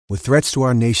With threats to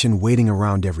our nation waiting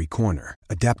around every corner,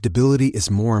 adaptability is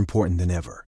more important than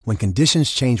ever. When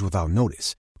conditions change without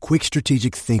notice, quick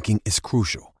strategic thinking is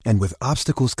crucial. And with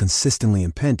obstacles consistently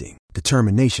impending,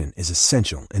 determination is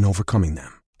essential in overcoming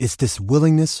them. It's this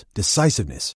willingness,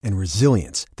 decisiveness, and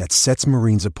resilience that sets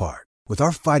Marines apart. With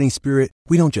our fighting spirit,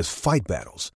 we don't just fight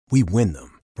battles, we win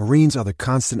them. Marines are the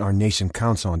constant our nation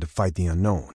counts on to fight the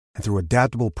unknown. And through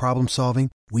adaptable problem solving,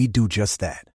 we do just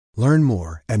that. Learn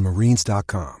more at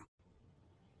marines.com.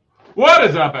 What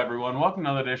is up, everyone? Welcome to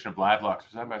another edition of Live Locks,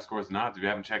 presented by Scores and Odds. If you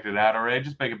haven't checked it out already,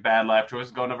 just make a bad life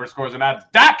choice. Go over to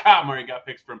scoresandodds.com where you got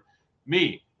picks from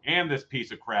me and this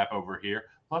piece of crap over here.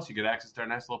 Plus, you get access to our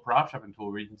nice little prop shopping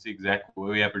tool where you can see exactly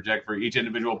what we have projected for each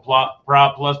individual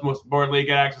prop. Plus, most importantly, you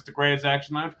get access to Grant's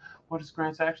Action Lounge. What is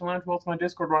Grant's Action Lounge? Well, it's my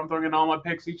Discord where I'm throwing in all my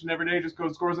picks each and every day. Just go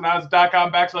to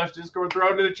scoresandodds.com/Discord. Throw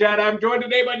it into the chat. I'm joined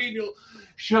today by Daniel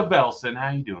Shabelson. How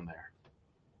you doing there?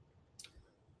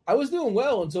 I was doing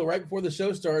well until right before the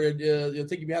show started.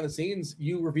 Taking behind the scenes,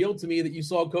 you revealed to me that you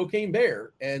saw Cocaine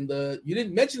Bear, and you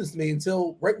didn't mention this to me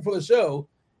until right before the show.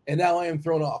 And now I am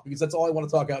thrown off because that's all I want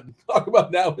to talk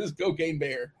about now is Cocaine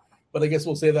Bear. But I guess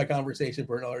we'll save that conversation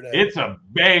for another day. It's a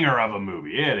banger of a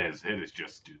movie. It is. It is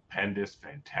just stupendous,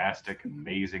 fantastic,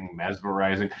 amazing,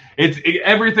 mesmerizing. It's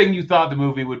everything you thought the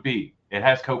movie would be. It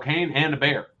has cocaine and a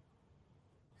bear.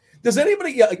 Does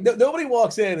anybody? Nobody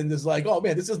walks in and is like, "Oh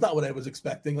man, this is not what I was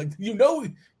expecting." Like you know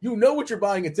what you're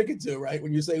buying a ticket to, right?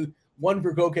 When you say one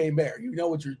for Cocaine Bear, you know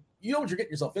what you're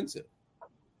getting yourself into.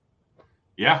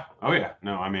 Yeah. Oh yeah.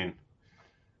 No, I mean,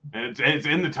 it's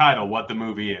in the title what the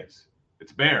movie is.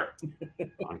 It's bear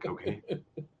on cocaine.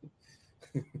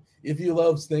 If you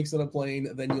love snakes on a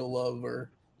plane, then you'll love her.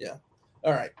 Yeah.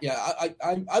 All right. Yeah.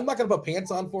 I'm not gonna put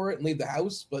pants on for it and leave the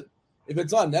house, but if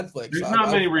it's on Netflix, there's not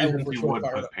many reasons you would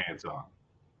put pants on.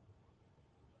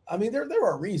 I mean, there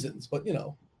are reasons, but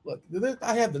look,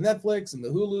 I have the Netflix and the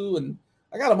Hulu, and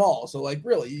I got them all. So, like,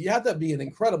 really, you have to be an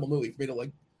incredible movie for me to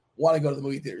want to go to the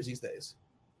movie theaters these days.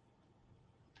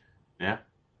 Yeah,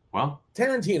 well,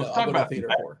 Tarantino, I'll go to the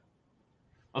theater for.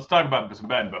 Let's talk about some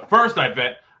betting, but first, I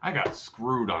got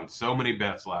screwed on so many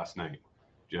bets last night,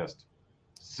 just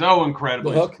so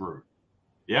incredibly screwed.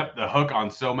 Yep, the hook on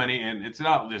so many, and it's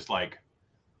not just like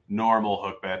normal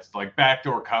hook bets, like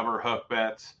backdoor cover hook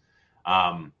bets,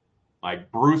 like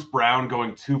Bruce Brown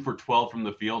going 2 for 12 from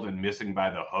the field and missing by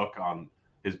the hook on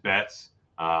his bets.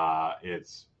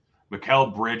 It's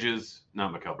Tyrese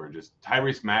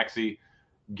Maxey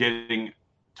getting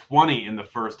 20 in the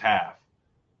first half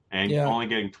and only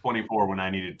getting 24 when I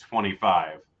needed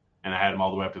 25, and I had him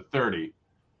all the way up to 30.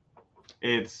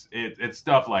 It's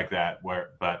stuff like that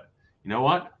but you know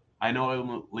what? I know I'm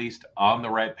at least on the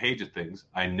right page of things.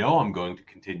 I know I'm going to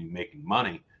continue making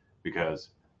money because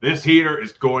this heater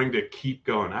is going to keep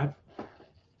going.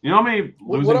 You know how many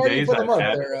losing days I've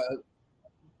had?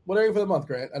 What are you for the month,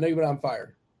 Grant? I know you've been on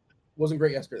fire. Wasn't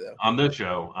great yesterday though. On this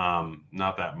show,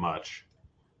 not that much.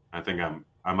 I think I'm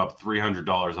up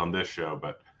 $300 on this show,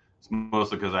 but it's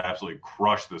mostly because I absolutely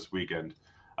crushed this weekend.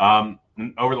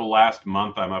 Over the last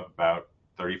month, I'm up about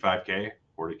 35K,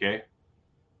 40K.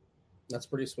 That's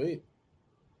pretty sweet.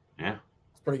 Yeah.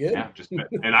 It's pretty good. Yeah,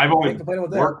 and I've only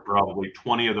worked probably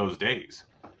 20 of those days.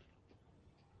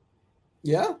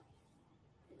 Yeah?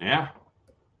 Yeah.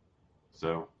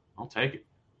 So I'll take it.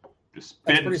 Just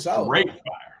spitting straight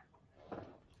fire.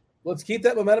 Let's keep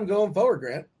that momentum going forward,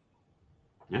 Grant.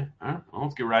 Yeah. All right. Well,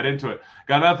 let's get right into it.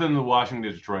 Got nothing in the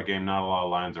Washington-Detroit game. Not a lot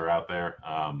of lines are out there.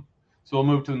 So we'll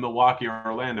move to the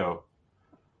Milwaukee-Orlando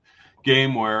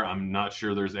game where I'm not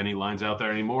sure there's any lines out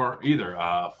there anymore either.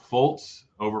 Fultz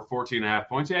over 14.5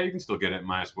 points. Yeah, you can still get it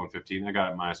minus 115. I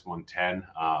got it minus 110.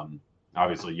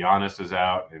 Obviously, Giannis is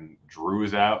out and Drew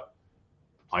is out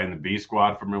playing the B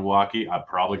squad for Milwaukee. I'm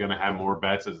probably going to have more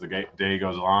bets as the day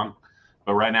goes on.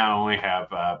 But right now I only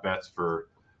have bets for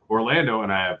Orlando,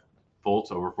 and I have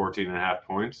Fultz over 14.5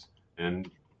 points and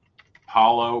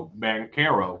Paolo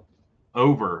Banchero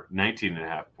over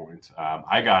 19.5 points.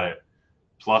 I got it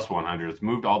plus 100. It's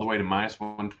moved all the way to minus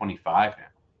 125 now.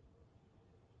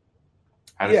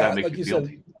 How does that make you feel?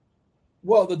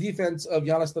 Well, the defense of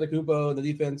Giannis Antetokounmpo and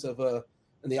the defense of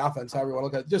and the offense, however you want to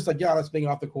look at it, just like Giannis being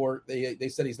off the court, they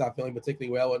said he's not feeling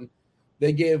particularly well, and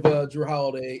they gave Drew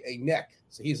Holiday a neck,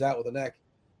 so he's out with a neck.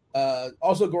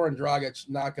 Also, Goran Dragic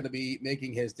not going to be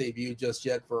making his debut just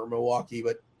yet for Milwaukee,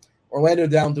 but Orlando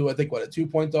down to, I think, a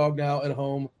 2-point dog now at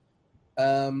home.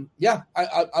 I'm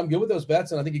good with those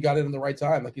bets, and I think you got it in the right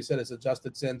time. Like you said, it's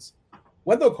adjusted since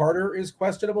Wendell Carter is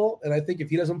questionable, and I think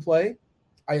if he doesn't play,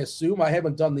 I assume, I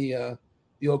haven't done the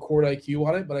old court IQ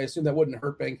on it, but I assume that wouldn't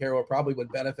hurt Banchero. It probably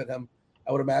would benefit him.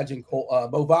 I would imagine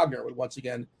Mo Wagner would once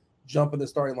again jump in the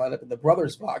starting lineup, and the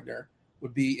brothers Wagner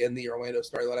would be in the Orlando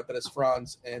starting lineup. That is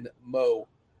Franz and Mo.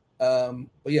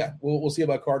 But yeah, we'll see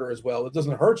about Carter as well. It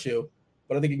doesn't hurt you,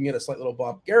 but I think you can get a slight little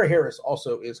bump. Gary Harris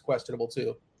also is questionable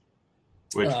too.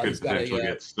 Which could potentially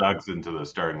get Suggs into the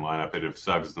starting lineup. And if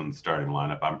Suggs is in the starting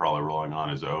lineup, I'm probably rolling on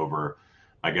his over.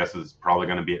 My guess is probably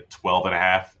going to be at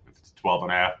 12.5. If it's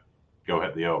 12.5, go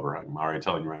hit the over. I'm already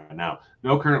telling you right now.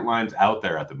 No current lines out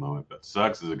there at the moment, but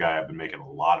Suggs is a guy I've been making a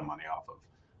lot of money off of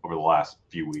over the last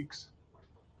few weeks.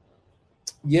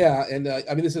 Yeah, and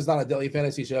I mean, this is not a daily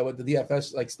fantasy show, but the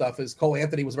DFS like stuff is Cole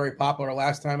Anthony was very popular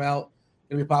last time out,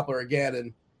 going to be popular again,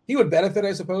 and he would benefit,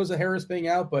 I suppose, of Harris being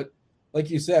out. But like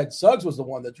you said, Suggs was the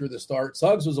one that drew the start.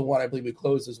 Suggs was the one I believe we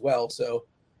closed as well. So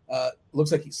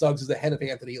looks like Suggs is ahead of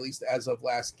Anthony at least as of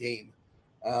last game.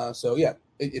 So yeah,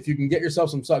 if you can get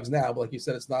yourself some Suggs now, but like you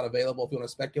said, it's not available if you want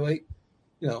to speculate.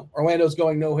 Orlando's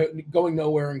going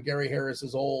nowhere, and Gary Harris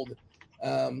is old.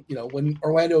 When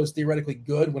Orlando is theoretically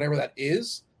good, whatever that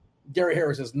is, Gary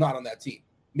Harris is not on that team.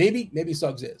 Maybe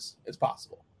Suggs is. It's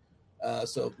possible.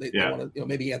 So they want to,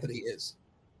 maybe Anthony is.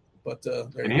 But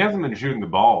and he hasn't been shooting the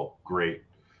ball great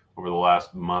over the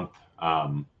last month.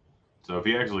 So if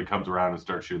he actually comes around and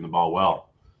starts shooting the ball well,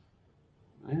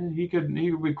 he could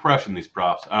be crushing these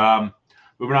props.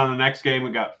 Moving on to the next game,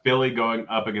 we got Philly going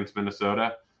up against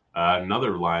Minnesota.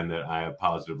 Another line that I have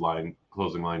positive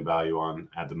closing line value on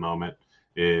at the moment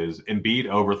is Embiid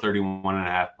over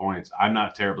 31.5 points. I'm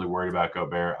not terribly worried about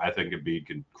Gobert. I think Embiid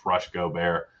can crush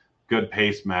Gobert. Good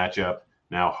pace matchup.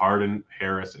 Now Harden,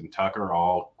 Harris, and Tucker are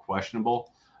all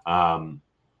questionable.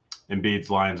 Embiid's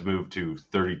lines moved to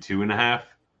 32.5.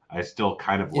 I still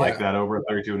kind of like that over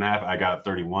 32.5. I got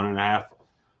 31.5.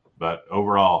 But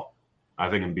overall, I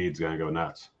think Embiid's going to go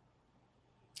nuts.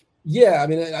 Yeah, I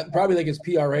mean, I probably think his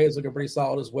PRA is looking pretty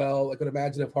solid as well. I could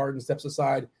imagine if Harden steps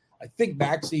aside, I think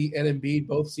Maxey and Embiid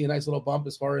both see a nice little bump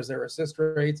as far as their assist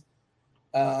rates.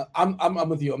 I'm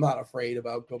with you. I'm not afraid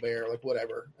about Gobert, like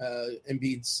whatever.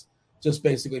 Embiid's just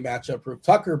basically matchup proof.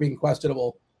 Tucker being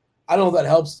questionable, I don't know if that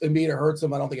helps Embiid or hurts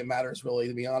him. I don't think it matters really,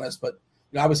 to be honest. But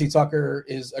obviously Tucker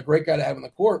is a great guy to have in the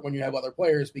court when you have other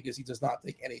players because he does not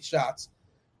take any shots.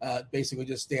 Basically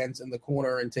just stands in the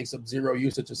corner and takes up zero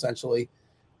usage essentially.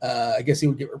 I guess he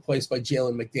would get replaced by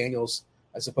Jalen McDaniels.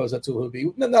 I suppose that's who it would be.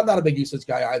 Not a big usage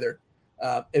guy either.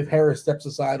 If Harris steps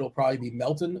aside, it'll probably be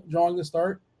Melton drawing the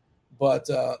start. But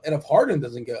and if Harden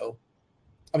doesn't go,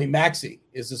 I mean, Maxey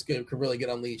is just could really get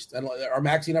unleashed. And are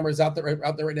Maxey numbers out there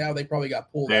right now? They probably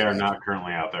got pulled. They are not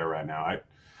currently out there right now.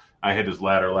 I hit his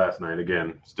ladder last night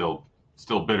again. Still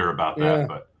bitter about that,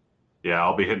 but yeah,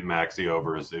 I'll be hitting Maxey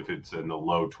over as if it's in the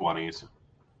low 20s.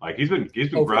 Like he's been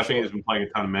crushing. Sure. He's been playing a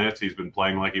ton of minutes. He's been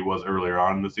playing like he was earlier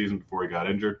on in the season before he got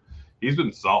injured. He's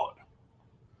been solid.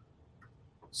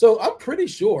 So I'm pretty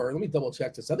sure. Let me double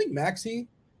check this. I think Maxey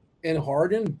and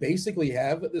Harden basically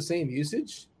have the same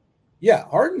usage. Yeah,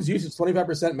 Harden's usage is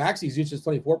 25%. Maxey's usage is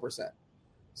 24%.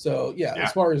 So yeah,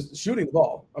 as far as shooting the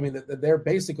ball, I mean they're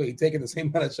basically taking the same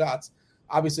amount of shots.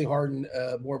 Obviously, Harden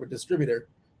more of a distributor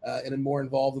and more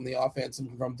involved in the offense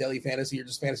and from daily fantasy or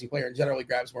just fantasy player and generally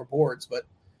grabs more boards, but.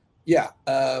 Yeah,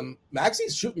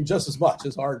 Maxey's shooting just as much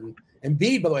as Harden.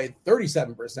 Embiid, by the way,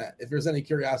 37%. If there's any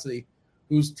curiosity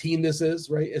whose team this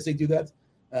is, right, as they do that,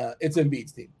 it's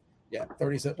Embiid's team. Yeah,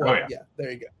 37. Well, yeah,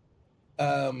 there you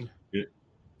go.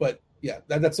 But, yeah,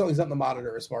 that's certainly something to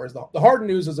monitor as far as the Harden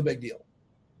news is a big deal,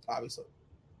 obviously.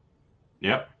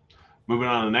 Yep. Moving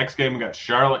on to the next game, we got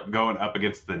Charlotte going up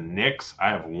against the Knicks. I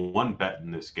have one bet in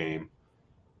this game.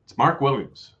 It's Mark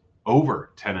Williams,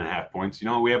 over 10.5 points. You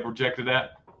know what we have projected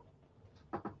at?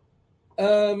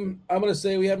 I'm going to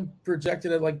say we haven't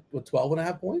projected at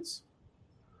 12.5 points.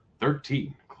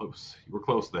 13. Close. You were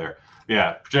close there.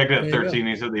 Yeah, projected at 13.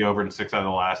 He's hit the over in 6 out of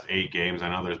the last 8 games. I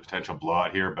know there's potential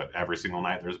blowout here, but every single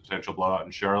night there's a potential blowout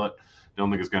in Charlotte. Don't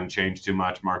think it's going to change too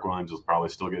much. Mark Williams will probably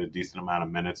still get a decent amount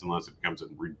of minutes unless it becomes a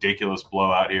ridiculous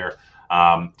blowout here.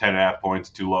 10.5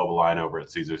 points, too low of a line over at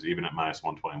Caesars, even at minus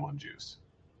 121 juice.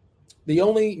 The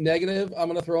only negative I'm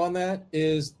going to throw on that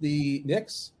is the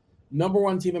Knicks. Number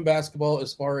one team in basketball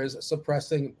as far as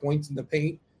suppressing points in the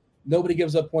paint. Nobody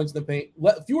gives up points in the paint,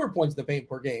 fewer points in the paint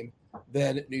per game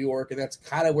than New York, and that's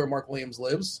kind of where Mark Williams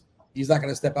lives. He's not going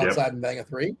to step outside and bang a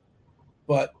three,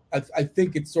 but I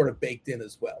think it's sort of baked in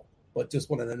as well. But just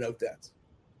wanted to note that.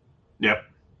 Yep.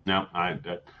 No,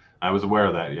 I was aware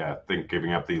of that. Yeah, I think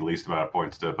giving up the least amount of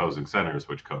points to opposing centers,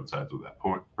 which coincides with that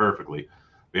point perfectly.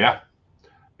 But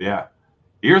yeah.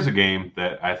 Here's a game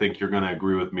that I think you're going to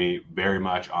agree with me very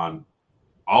much on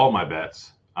all my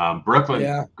bets.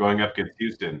 Brooklyn going up against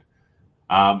Houston.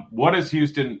 What does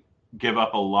Houston give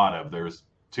up a lot of? There's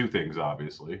two things,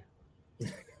 obviously.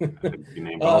 You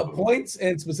name both of them. Points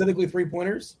and specifically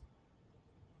 3-pointers.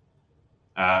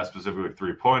 Specifically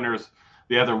 3-pointers.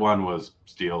 The other one was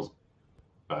steals,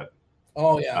 but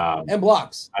And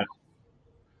blocks.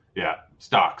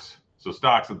 Stocks. So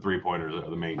stocks and 3-pointers are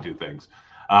the main two things.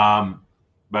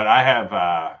 But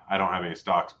I don't have any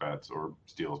stocks bets or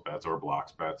steals bets or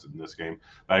blocks bets in this game.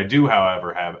 But I do,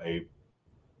 however, have a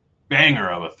banger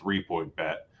of a 3-point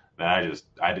bet that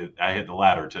I hit the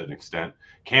ladder to an extent.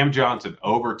 Cam Johnson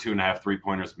over 2.5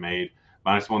 3-pointers made,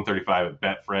 -135 at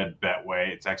Betfred, Betway.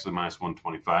 It's actually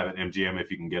 -125 at MGM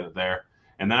if you can get it there.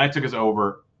 And then I took us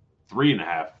over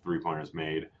 3.5 3-pointers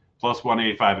made,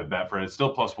 +185 at Betfred. It's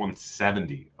still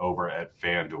 +170 over at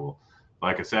FanDuel.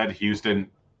 Like I said, Houston,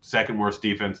 second worst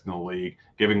defense in the league,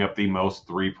 giving up the most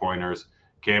 3-pointers.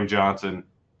 Cam Johnson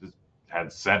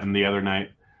had 7 the other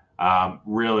night.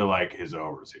 Really like his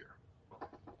overs here.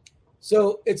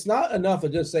 So it's not enough to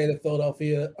just say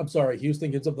that Houston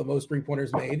gives up the most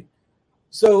 3-pointers made.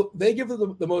 So they give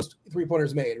them the most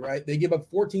 3-pointers made, right? They give up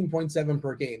 14.7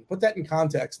 per game. Put that in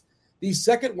context. The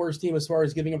second worst team as far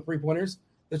as giving up 3-pointers,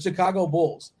 the Chicago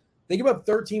Bulls. They give up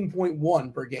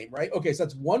 13.1 per game, right? Okay, so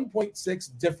that's 1.6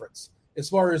 difference as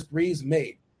far as threes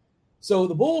made. So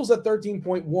the Bulls at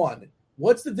 13.1.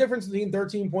 What's the difference between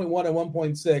 13.1 and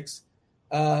 1.6?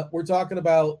 We're talking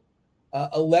about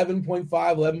 11.5,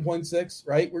 11.6,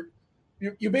 right?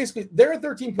 You basically, they're at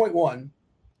 13.1,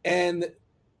 and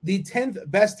the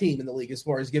 10th best team in the league as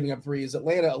far as giving up threes,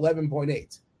 Atlanta,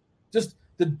 11.8. Just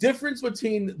the difference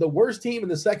between the worst team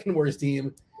and the second worst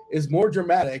team is more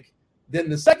dramatic than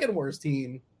the second worst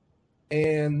team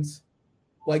and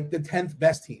like the 10th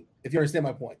best team, if you understand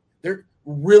my point. They're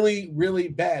really, really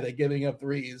bad at giving up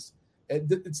threes.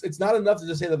 It's not enough to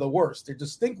just say they're the worst. They're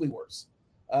distinctly worse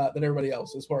than everybody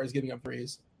else as far as giving up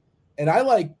threes. And I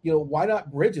like, why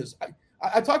not Bridges?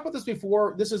 I talked about this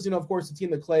before. This is, of course, the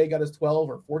team that Clay got his 12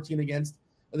 or 14 against.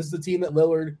 This is the team that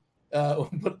Lillard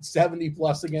put 70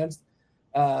 plus against.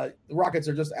 The Rockets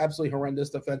are just absolutely horrendous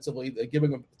defensively. They're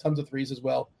giving them tons of threes as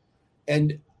well.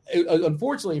 And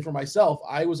unfortunately for myself,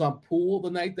 I was on Poole the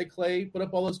night that Clay put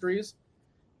up all those threes.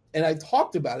 And I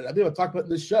talked about it. I think I talked about it in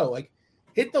this show. Like,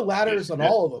 hit the ladders on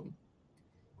all of them.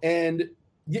 And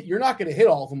you're not going to hit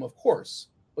all of them, of course.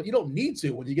 But you don't need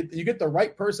to. When you get the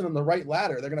right person on the right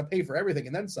ladder, they're going to pay for everything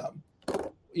and then some.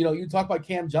 You talk about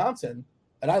Cam Johnson,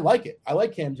 and I like it. I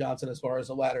like Cam Johnson as far as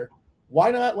a ladder.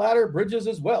 Why not ladder Bridges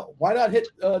as well? Why not hit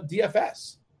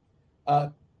DFS?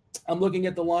 I'm looking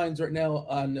at the lines right now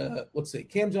on, let's see,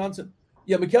 Cam Johnson.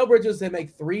 Yeah, Mikal Bridges, they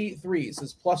make 3 threes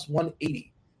is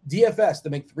 +180. DFS, to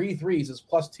make 3 threes is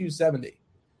 +270.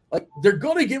 Like, they're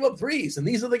going to give up threes, and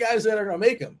these are the guys that are going to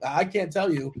make them. I can't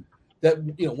tell you that,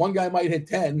 one guy might hit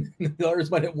 10, the others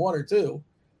might hit 1 or 2.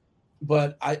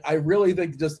 But I really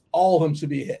think just all of them should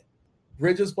be hit.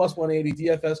 Bridges +180,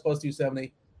 DFS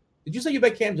 +270. Did you say you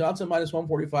bet Cam Johnson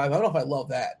 -145? I don't know if I love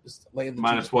that. Just laying the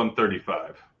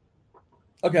 -135.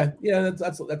 Okay, yeah,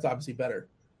 that's obviously better.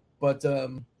 But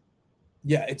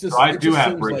yeah, it's just. So I do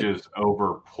have Bridges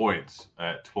over points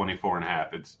at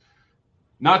 24.5. It's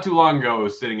not too long ago. It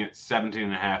was sitting at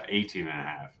 17.5,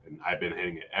 18.5, and I've been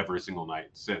hitting it every single night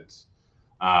since.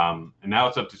 And now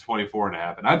it's up to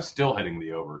 24.5, and I'm still hitting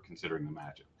the over considering the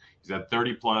matchup. He's had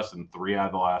 30 plus in 3 out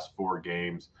of the last 4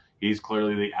 games. He's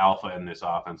clearly the alpha in this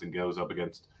offense and goes up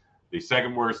against the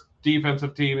second worst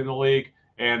defensive team in the league.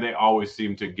 And they always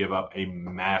seem to give up a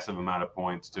massive amount of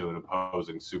points to an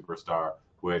opposing superstar,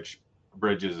 which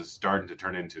Bridges is starting to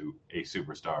turn into a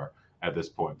superstar at this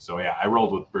point. So, yeah, I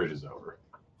rolled with Bridges over.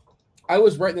 I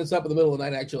was writing this up in the middle of the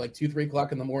night, actually, like 2, 3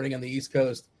 o'clock in the morning on the East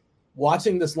Coast,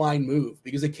 watching this line move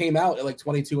because it came out at like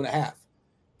 22.5.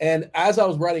 And as I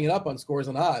was writing it up on Scores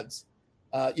and Odds,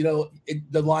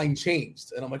 the line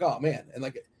changed. And I'm like, oh, man.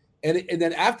 And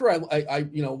then after I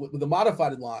with the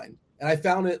modified line, and I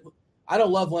found it, I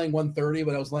don't love laying 130,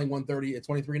 but I was laying 130 at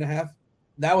 23.5.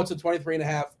 Now it's a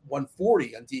 23.5,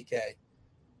 140 on DK.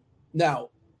 Now,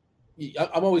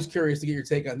 I'm always curious to get your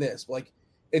take on this. Like,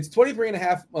 it's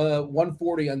 23.5,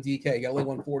 140 on DK. You got to lay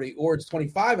 140, or it's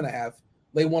 25.5,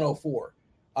 lay 104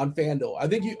 on FanDuel. I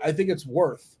think it's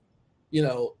worth,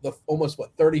 the almost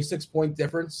 36-point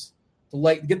difference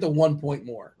to get the 1 point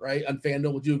more, right? On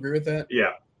FanDuel, would you agree with that?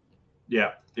 Yeah.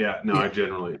 No, I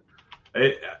generally.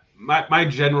 My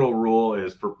general rule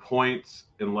is for points,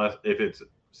 unless if it's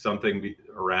something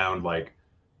around like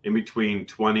in between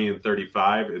 20 and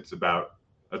 35, it's about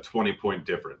a 20-point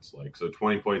difference. Like, so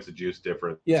 20 points of juice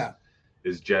difference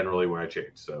is generally when I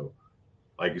change. So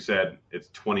like you said, it's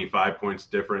 25 points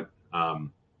different.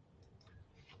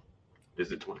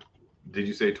 Is it 20? Did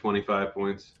you say 25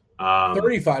 points?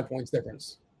 35 points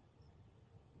difference.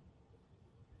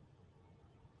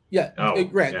 Yeah, Oh,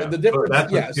 Grant. yeah. The difference. But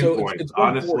that's Yeah, with so points. it's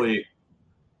 140. Honestly,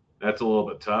 that's a little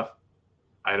bit tough.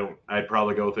 I'd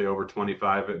probably go with the over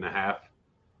 25.5.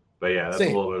 But yeah, that's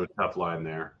Same. a little bit of a tough line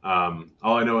there. All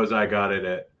I know is I got it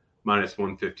at minus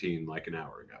 115 like an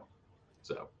hour ago.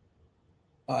 So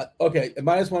Okay, at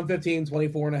minus 115,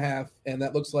 24.5, and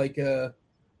that looks like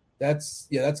that's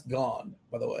gone,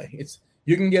 by the way.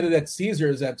 You can get it at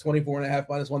Caesars at 24.5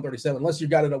 minus 137, unless you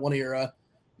got it at one of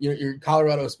your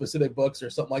Colorado specific books or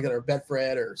something like that, or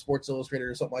Betfred or Sports Illustrated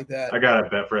or something like that. I got a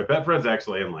Betfred. Betfred's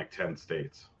actually in like 10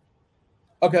 states.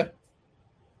 Okay.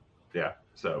 Yeah,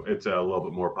 so it's a little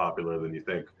bit more popular than you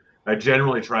think. I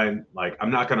generally try and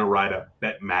I'm not going to ride a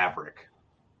Bet Maverick.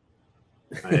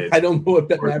 I don't know what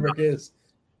Bet Maverick is.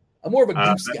 I'm more of a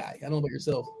goose guy. I don't know about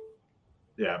yourself.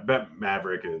 Yeah, Bet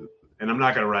Maverick is, and I'm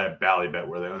not going to ride a Bally Bet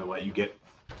where they only let you get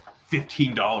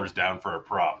 $15 down for a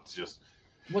prop. It's just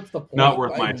what's the point? Not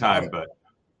worth my time. But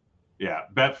yeah,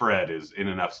 Betfred is in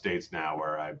enough states now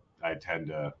where I tend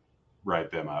to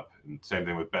write them up. And same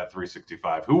thing with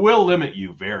Bet365, who will limit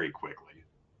you very quickly.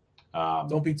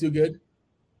 Don't be too good.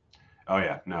 Oh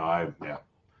yeah, no, I've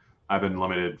been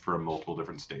limited from multiple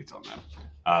different states on them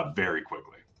very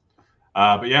quickly.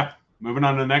 But yeah, moving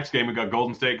on to the next game, we got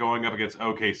Golden State going up against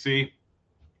OKC.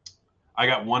 I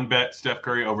got one bet, Steph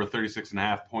Curry over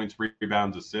 36.5 points,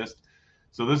 rebounds, assists.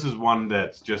 So this is one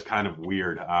that's just kind of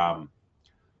weird. It's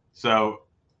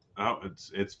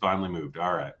finally moved.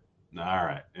 All right,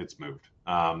 it's moved.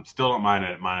 Still don't mind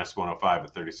it at minus 105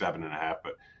 at 37.5,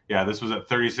 but yeah, this was at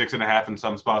 36.5 in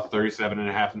some spots,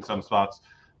 37.5 in some spots,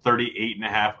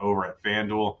 38.5 over at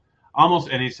FanDuel. Almost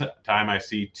any time I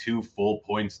see 2 full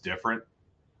points different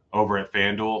over at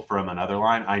FanDuel from another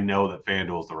line, I know that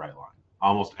FanDuel is the right line.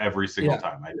 Almost every single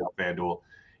time I know FanDuel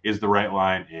is the right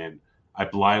line, and I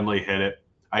blindly hit it.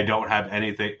 I don't have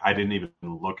anything. I didn't even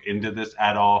look into this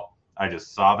at all. I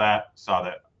just saw that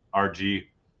RG,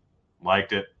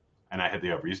 liked it, and I hit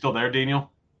the over. You still there,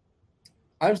 Daniel?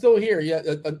 I'm still here. Yeah,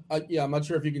 I'm not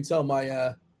sure if you can tell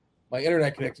my my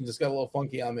internet connection just got a little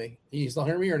funky on me. Can you still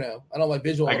hear me or no? I don't like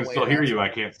visual. I can still hear you. I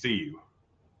can't see you.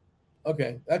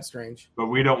 Okay, that's strange. But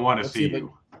we don't want to see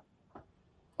you.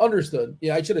 Understood.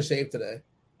 Yeah, I should have shaved today.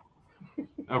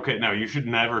 Okay, no, you should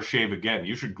never shave again.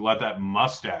 You should let that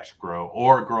mustache grow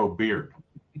or grow beard.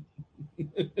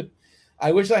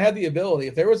 I wish I had the ability.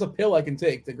 If there was a pill I can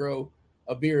take to grow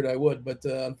a beard, I would. But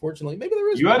unfortunately, maybe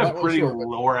there is. You had a pretty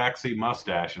Loraxy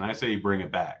mustache, and I say you bring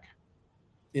it back.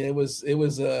 Yeah, it was it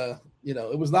was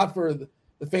not for the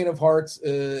faint of hearts.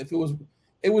 If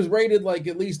it was rated like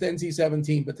at least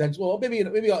NC-17 potential. Well, maybe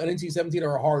an NC-17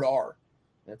 or a hard R.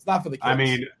 It's not for the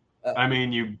kids. I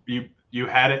mean, you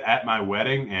had it at my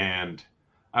wedding, and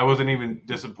I wasn't even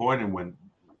disappointed when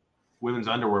women's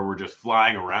underwear were just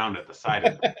flying around at the side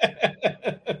of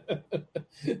it.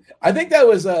 I think that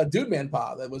was Dude Man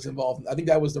Pa that was involved. I think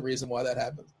that was the reason why that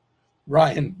happened.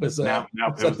 Ryan was no,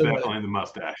 it was definitely the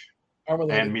mustache.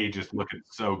 And me just looking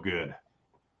so good.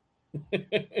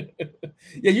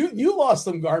 Yeah, you lost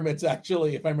some garments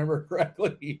actually, if I remember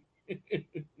correctly.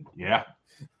 Yeah.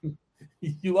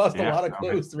 You lost a lot of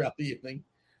clothes throughout the evening,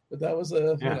 but that was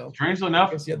strangely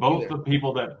enough, both the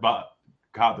people that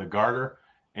caught the garter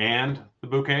and the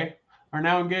bouquet are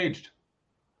now engaged.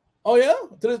 Oh yeah,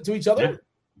 to each other.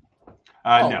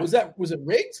 Yeah. No. Was it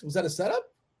rigged? Was that a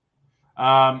setup?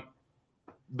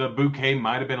 The bouquet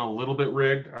might have been a little bit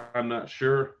rigged. I'm not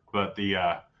sure, but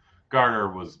the garter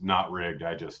was not rigged.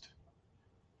 I just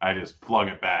flung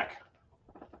it back.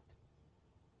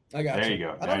 I got there you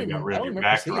go. Now you got rid of your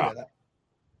backdrop.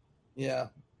 Yeah.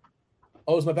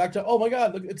 Oh, it's my backdrop. Oh my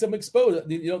God! Look, it's exposed.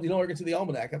 You don't work into the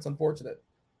almanac. That's unfortunate.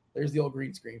 There's the old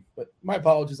green screen. But my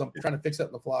apologies. I'm trying to fix that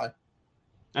on the fly.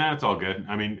 That's all good.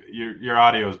 I mean, your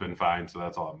audio has been fine, so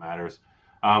that's all that matters.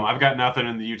 I've got nothing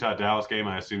in the Utah-Dallas game.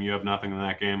 I assume you have nothing in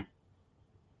that game.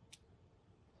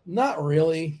 Not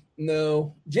really.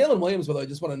 No. Jalen Williams, by the way, I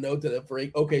just want to note that for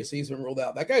OKC, he's been ruled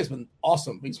out. That guy's been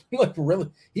awesome. He's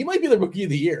been he might be the rookie of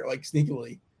the year, like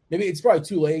sneakily. Maybe it's probably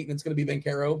too late and it's going to be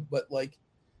Banchero, but like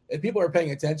if people are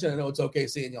paying attention, I know it's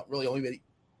OKC and really only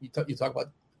you talk about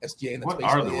SGA. And that's what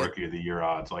are the rookie of the year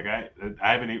odds? Like I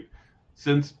haven't even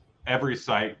since every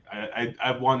site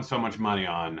I've won so much money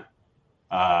on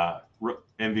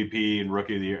MVP and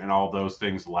rookie of the year and all those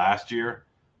things last year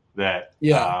that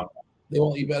they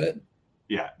won't let you bet it.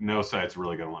 Yeah, no site's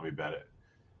really going to let me bet it.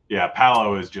 Yeah,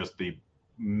 Paolo is just the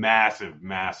massive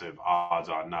odds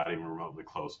on, not even remotely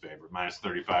close favorite, minus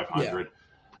 3,500.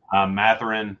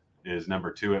 Mathurin is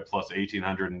number 2 at plus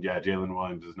 1,800, and Jalen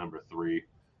Williams is number 3.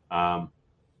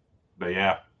 But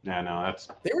yeah, Yeah, no, that's.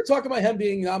 They were talking about him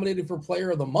being nominated for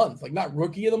Player of the Month, like not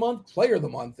Rookie of the Month, Player of the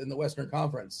Month in the Western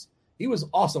Conference. He was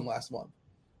awesome last month.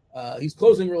 He's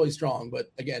closing really strong,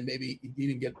 but again, maybe he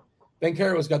didn't get.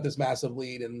 Banchero's got this massive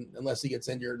lead, and unless he gets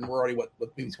injured, and we're already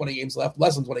maybe 20 games left,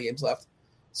 less than 20 games left.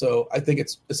 So I think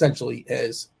it's essentially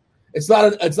his. It's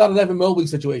not an Evan Mobley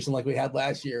situation like we had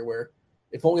last year, where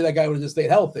if only that guy would have just stayed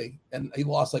healthy, and he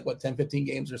lost 10, 15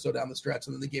 games or so down the stretch,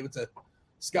 and then they gave it to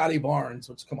Scotty Barnes,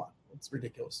 which come on, it's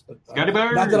ridiculous. But Scotty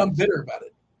Barnes. Not that I'm bitter about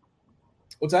it.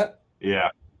 What's that? Yeah,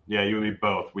 you and me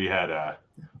both. We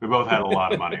both had a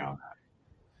lot of money on that.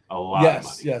 A lot of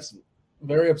money. Yes.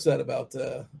 Very upset about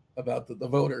the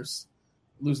voters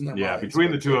losing their minds. Yeah,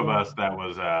 between the two of us, that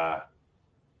was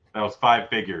 5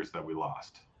 figures that we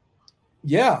lost.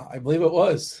 Yeah, I believe it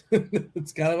was.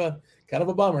 It's kind of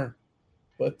a bummer,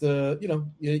 but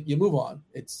you move on.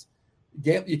 It's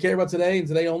you care about today and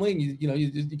today only, and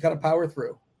you kind of power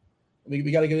through. I mean,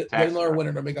 we got to get another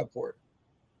winner to make up for it.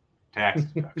 Tax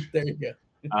deduction. There you go.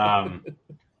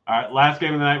 All right, last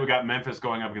game of the night, we got Memphis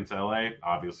going up against LA.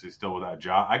 Obviously, still without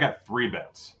Ja. I got 3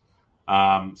 bets.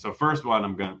 So first one,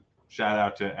 I'm going to shout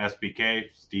out to SBK,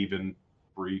 Stephen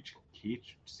Brian Keach,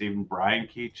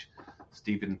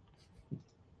 Stephen.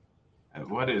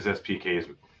 What is SPK's?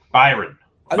 Byron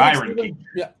Keach.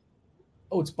 Yeah.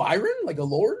 Oh, it's Byron, like a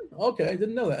lord. Okay, I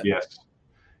didn't know that. Yes.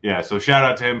 Yeah. So shout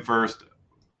out to him first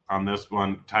on this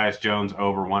one. Tyus Jones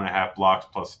over 1.5 blocks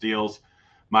plus steals.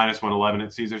 -111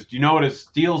 at Caesars. Do you know what his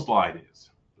steals line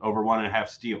is? Over 1.5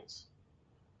 steals.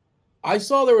 I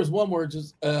saw there was one where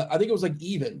just I think it was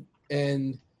even,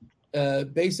 and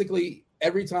basically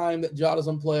every time that Ja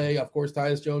doesn't play, of course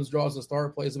Tyus Jones draws the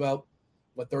start, plays about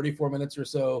 34 minutes or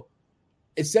so.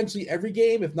 Essentially every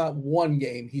game, if not one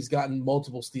game, he's gotten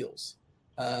multiple steals.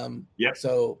 Yep.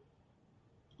 So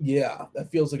yeah, that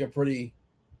feels like a pretty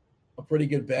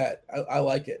good bet. I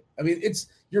like it. I mean,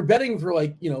 you're betting for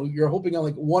you're hoping on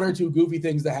 1 or 2 goofy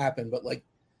things to happen, but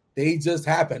they just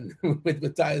happen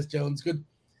with Tyus Jones. Good.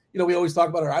 We always talk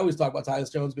about, or I always talk about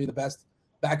Tyus Jones being the best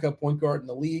backup point guard in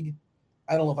the league.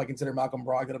 I don't know if I consider Malcolm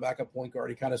Brogdon a backup point guard.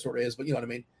 He kind of sort of is, but you know what I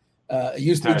mean? It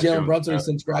used to be Jalen Brunson, who's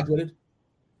since graduated.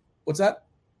 What's that?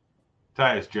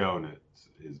 Tyus Jones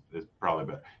is probably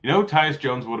better. Tyus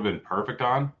Jones would have been perfect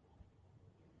on?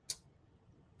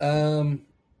 I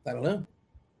don't know.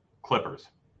 Clippers.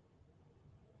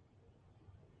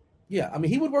 Yeah, I mean,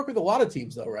 he would work with a lot of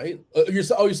teams, though, right? You're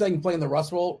saying playing the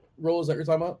Russ role is that you're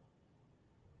talking about?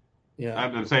 Yeah,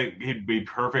 I'm saying he'd be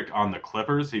perfect on the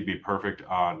Clippers. He'd be perfect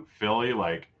on Philly.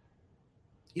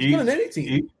 He's good on any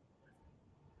team.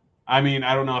 I mean,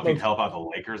 I don't know if he'd help out the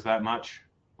Lakers that much.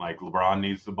 LeBron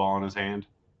needs the ball in his hand.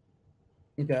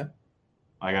 Okay.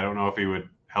 I don't know if he would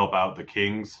help out the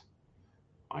Kings,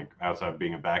 outside of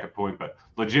being a backup point, but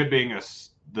legit being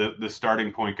the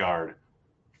starting point guard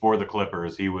for the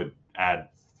Clippers, he would add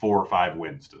 4 or 5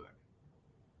 wins to them.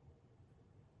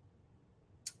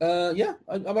 Yeah,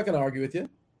 I'm not going to argue with you.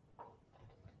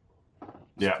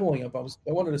 Yeah, pulling up. I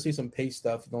wanted to see some pace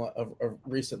stuff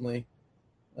recently.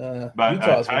 But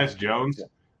Tyus Jones,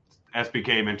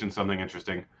 SBK mentioned something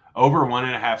interesting. Over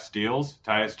 1.5 steals,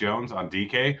 Tyus Jones on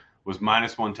DK was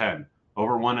 -110.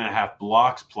 Over 1.5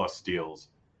 blocks plus steals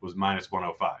was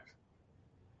 -105.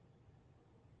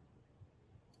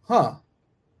 Huh.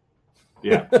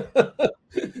 Yeah.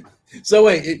 So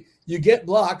wait, you get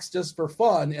blocks just for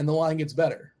fun, and the line gets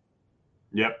better.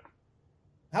 Yep.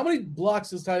 How many blocks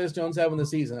does Tyus Jones have in the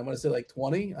season? I'm going to say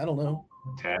 20. I don't know.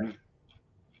 10.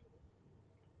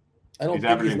 I don't he's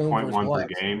think averaging he's known 0.1 per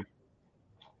game.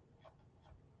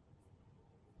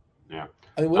 Yeah.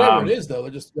 I mean, whatever it is, though,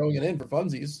 they're just throwing it in for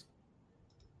funsies.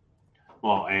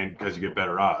 Well, and because you get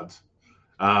better odds.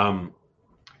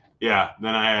 Yeah.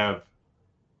 Then I have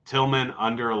Tillman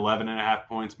under 11.5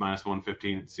 points,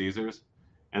 -115 at Caesars.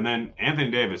 And then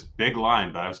Anthony Davis, big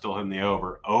line, but I'm still hitting the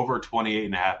over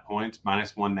 28.5 points,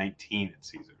 -119 at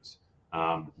Caesars.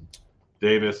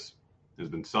 Davis has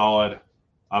been solid,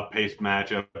 up-paced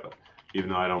matchup, even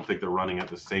though I don't think they're running at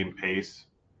the same pace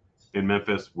in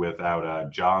Memphis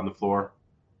without Ja on the floor.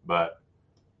 But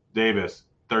Davis,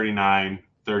 39,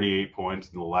 38 points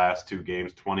in the last 2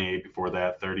 games, 28 before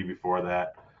that, 30 before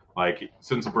that.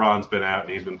 Since LeBron's been out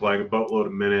and he's been playing a boatload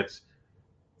of minutes,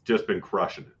 just been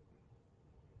crushing it.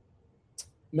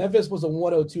 Memphis was a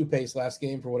 102 pace last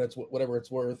game for whatever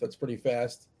it's worth. That's pretty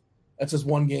fast. That's just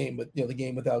one game, but the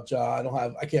game without Ja,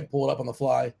 I can't pull it up on the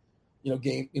fly.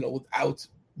 Game without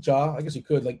Ja. I guess you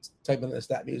could type in the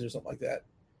stat news or something like that.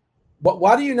 But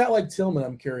why do you not like Tillman?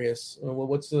 I'm curious.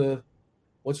 What's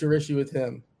your issue with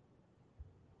him?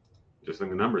 Just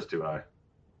think the number's too high.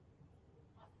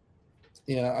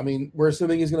 Yeah, I mean, we're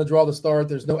assuming he's going to draw the start.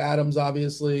 There's no Adams,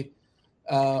 obviously.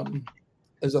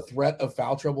 There's a threat of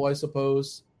foul trouble, I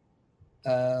suppose.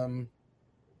 What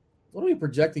are we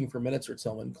projecting for minutes for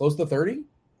Tillman? Close to 30,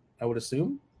 I would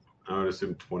assume. I would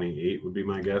assume 28 would be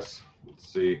my guess.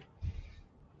 Let's see.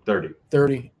 30.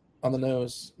 30 on the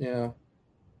nose. Yeah.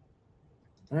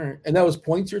 All right. And that was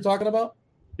points you're talking about?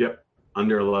 Yep.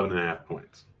 Under 11.5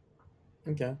 points.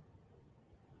 Okay.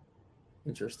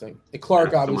 Interesting. And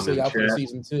Clark, obviously, out for the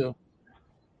season, too.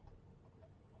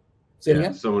 Say it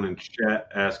again? Someone in chat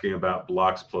asking about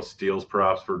blocks plus steals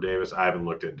props for Davis. I haven't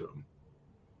looked into them.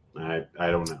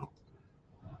 I don't know.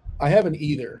 I haven't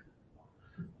either.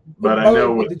 But I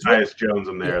know with Tyus Jones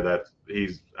in there that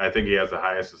I think he has the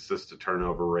highest assist to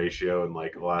turnover ratio in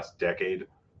like the last decade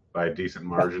by a decent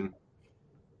margin.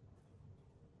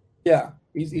 Yeah,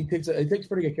 he takes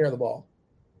pretty good care of the ball.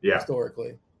 Yeah,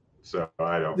 historically. So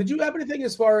I don't. Did you have anything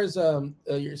as far as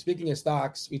you're speaking of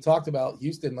stocks? We talked about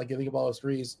Houston like giving up all those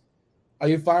threes. Are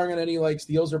you firing on any like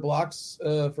steals or blocks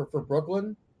for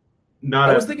Brooklyn? Not.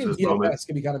 I was thinking DFS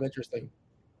could be kind of interesting.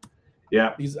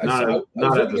 Yeah,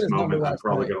 not at this moment. I'm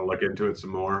probably going to look into it some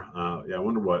more. I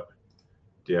wonder what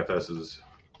DFS is.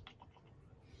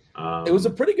 It was a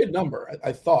pretty good number,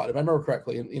 I thought, if I remember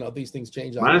correctly. And these things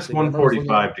change. Minus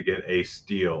 145 to get a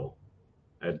steal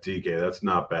at DK. That's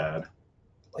not bad.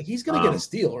 Like he's going to get a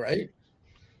steal, right?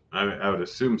 I would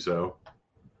assume so.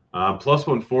 Plus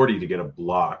 140 to get a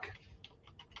block.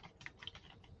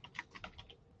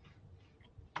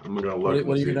 I'm going to look.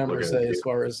 What do your numbers say as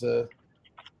far as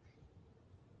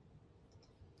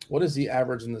what is the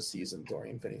average in the season,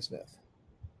 Dorian Finney-Smith?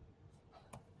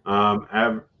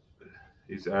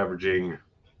 He's averaging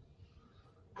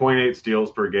 0.8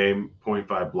 steals per game,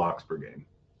 0.5 blocks per game.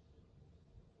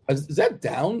 Is that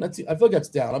down? I feel like that's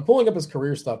down. I'm pulling up his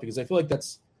career stuff because I feel like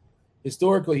that's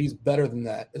historically he's better than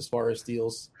that as far as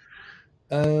steals.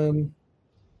 So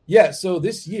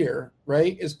this year,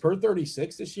 right, is per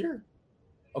 36 this year.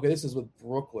 Okay, this is with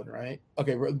Brooklyn, right?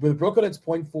 Okay, with Brooklyn it's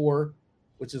 0.4,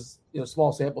 which is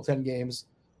small sample, 10 games.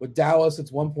 With Dallas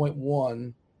it's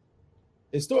 1.1.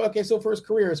 Okay, so for his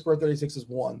career, his per 36 is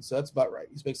 1, so that's about right.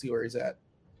 He's basically where he's at,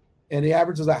 and he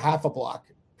averages a half a block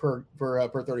per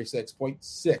 36,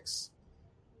 0.6.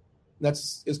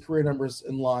 That's his career numbers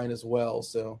in line as well.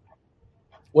 So,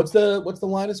 what's the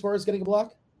line as far as getting a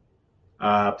block?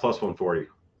 Plus 140.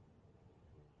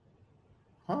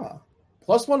 Huh.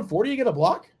 Plus 140, you get a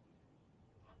block?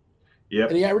 Yep.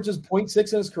 And he averages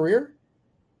 0.6 in his career?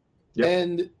 Yep.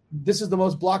 And this is the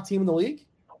most blocked team in the league?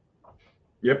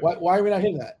 Yep. Why are we not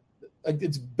hitting that? Like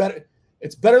it's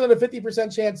better than a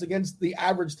 50% chance against the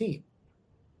average team.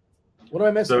 What am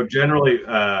I missing? So generally,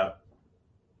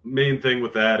 main thing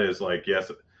with that is like, yes,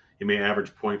 he may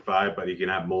average 0.5, but he can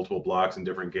have multiple blocks in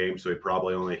different games. So he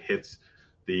probably only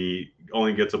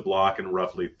gets a block in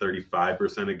roughly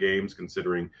 35% of games,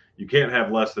 considering you can't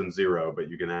have less than 0, but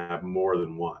you can have more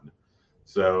than 1.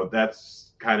 So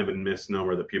that's kind of a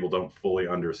misnomer that people don't fully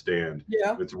understand.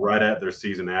 Yeah. If it's right at their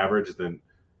season average, then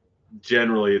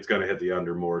generally it's going to hit the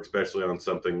under more, especially on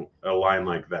a line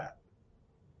like that.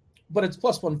 But it's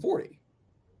plus 140.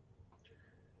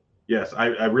 Yes,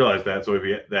 I realize that. So if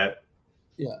you that,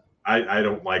 yeah, I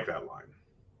don't like that line.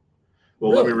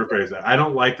 Well, really? Let me rephrase that. I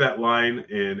don't like that line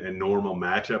in a normal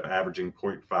matchup, averaging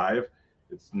 0.5.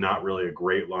 It's not really a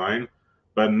great line,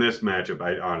 but in this matchup,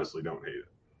 I honestly don't hate it.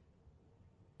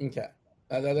 Okay,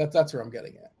 that's where I'm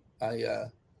getting at.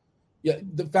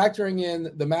 The factoring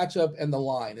in the matchup and the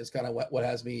line is kind of what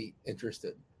has me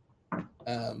interested.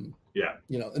 And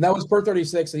that was per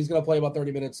 36, and he's going to play about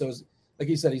 30 minutes. So, like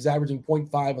you said, he's averaging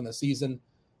 0.5 on the season.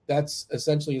 That's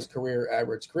essentially his career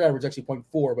average. Career average actually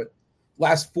 0.4, but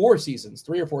last 3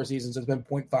 or 4 seasons, has been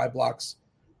 0.5 blocks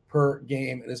per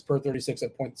game, and his per 36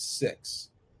 at 0.6.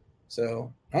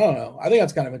 So I don't know. I think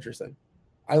that's kind of interesting.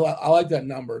 I like that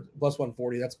number, plus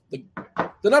 140. That's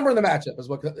the number in the matchup is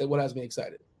what has me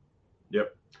excited.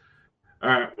 Yep. All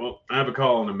right. Well, I have a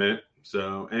call in a minute.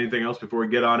 So anything else before we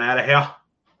get on out of here?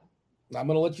 I'm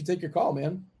going to let you take your call,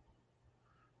 man.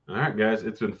 All right, guys.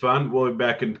 It's been fun. We'll be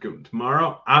back in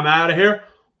tomorrow. I'm out of here.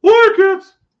 Warrior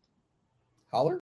Cubs! Holler.